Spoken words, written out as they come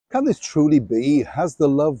Can this truly be? Has the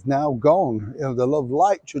love now gone? The love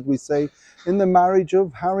light, should we say, in the marriage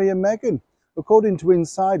of Harry and Meghan? According to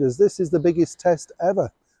insiders, this is the biggest test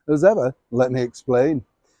ever. As ever, let me explain.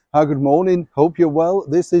 Hi, good morning. Hope you're well.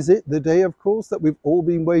 This is it, the day, of course, that we've all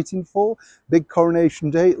been waiting for. Big coronation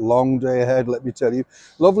day, long day ahead, let me tell you.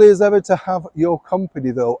 Lovely as ever to have your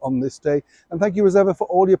company, though, on this day. And thank you as ever for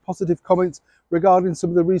all your positive comments regarding some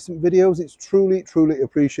of the recent videos. It's truly, truly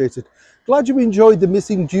appreciated. Glad you enjoyed the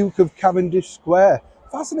missing Duke of Cavendish Square.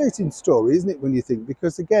 Fascinating story, isn't it, when you think?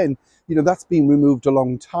 Because again, that's been removed a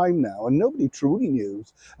long time now and nobody truly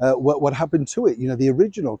knows what happened to it, the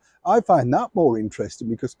original. I find that more interesting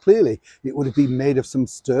because clearly it would have been made of some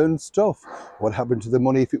stern stuff. What happened to the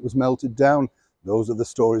money if it was melted down? Those are the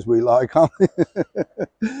stories we like, aren't they?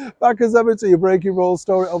 Back as ever to your breaking roll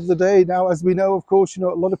story of the day. Now, as we know, of course, a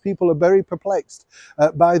lot of people are very perplexed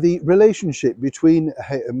by the relationship between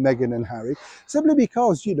Meghan and Harry, simply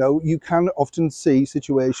because, you can often see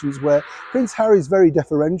situations where Prince Harry is very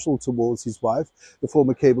deferential towards his wife, the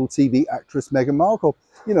former cable TV actress Meghan Markle.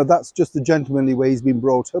 That's just the gentlemanly way he's been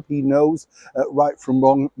brought up. He knows right from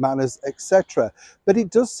wrong, manners, etc. But it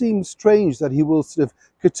does seem strange that he will sort of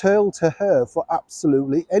curtail to her for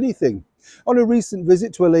absolutely anything. On a recent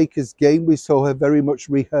visit to a Lakers game, we saw her very much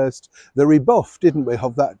rehearsed the rebuff, didn't we,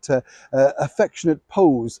 of that affectionate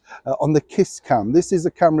pose on the kiss cam. This is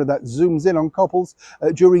a camera that zooms in on couples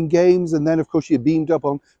during games, and then, of course, you're beamed up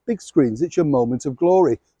on big screens. It's your moment of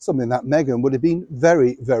glory, something that Meghan would have been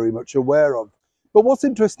very, very much aware of. But what's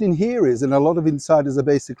interesting here is, and a lot of insiders are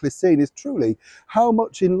basically saying, is truly how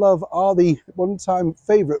much in love are the one-time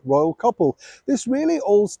favourite royal couple. This really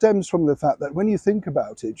all stems from the fact that when you think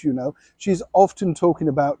about it, she's often talking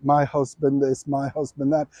about my husband this, my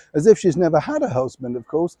husband that, as if she's never had a husband, of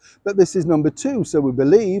course, but this is number two, so we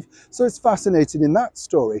believe. So it's fascinating in that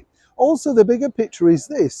story. Also, the bigger picture is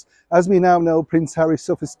this. As we now know, Prince Harry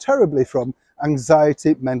suffers terribly from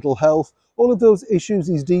anxiety, mental health, all of those issues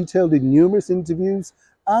he's detailed in numerous interviews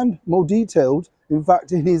and more detailed, in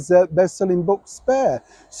fact, in his best-selling book, Spare.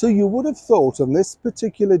 So you would have thought on this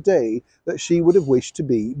particular day that she would have wished to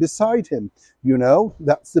be beside him.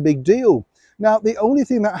 That's the big deal. Now, the only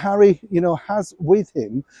thing that Harry, has with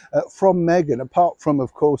him from Meghan, apart from,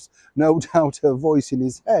 of course, no doubt her voice in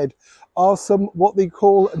his head, are some what they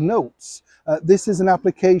call notes. This is an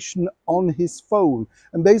application on his phone.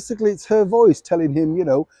 And basically, it's her voice telling him,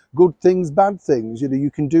 good things, bad things.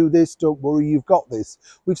 You can do this, don't worry, you've got this.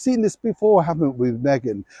 We've seen this before, haven't we, with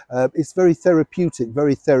Meghan? It's very therapeutic,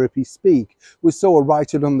 very therapy speak. We saw her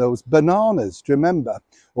writing on those bananas, do you remember?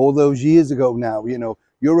 All those years ago now,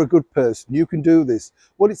 you're a good person, you can do this.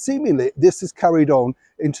 Well, it's seemingly this is carried on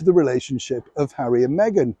into the relationship of Harry and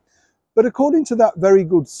Meghan. But according to that very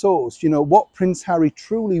good source, what Prince Harry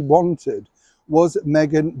truly wanted was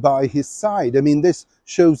Meghan by his side. I mean, this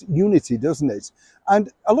shows unity, doesn't it?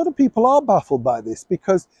 And a lot of people are baffled by this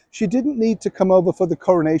because she didn't need to come over for the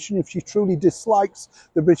coronation if she truly dislikes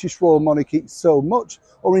the British royal monarchy so much,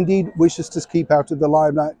 or indeed wishes to keep out of the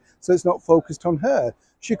limelight so it's not focused on her.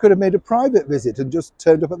 She could have made a private visit and just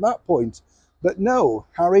turned up at that point. But no,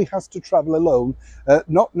 Harry has to travel alone,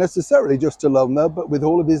 not necessarily just alone though, but with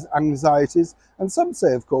all of his anxieties, and some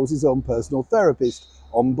say, of course, his own personal therapist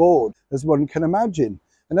on board, as one can imagine.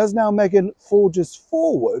 And as now Meghan forges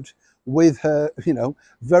forward with her,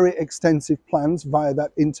 very extensive plans via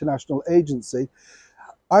that international agency,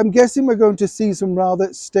 I'm guessing we're going to see some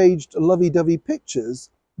rather staged lovey-dovey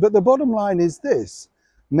pictures. But the bottom line is this.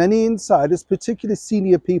 Many insiders, particularly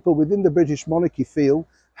senior people within the British monarchy, feel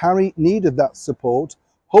Harry needed that support,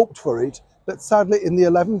 hoped for it, but sadly in the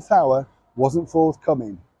 11th hour wasn't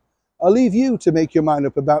forthcoming. I'll leave you to make your mind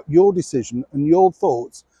up about your decision and your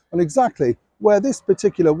thoughts on exactly where this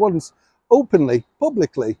particular once openly,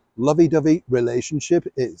 publicly lovey-dovey relationship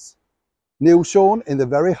is. Neil Sean in the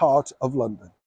very heart of London.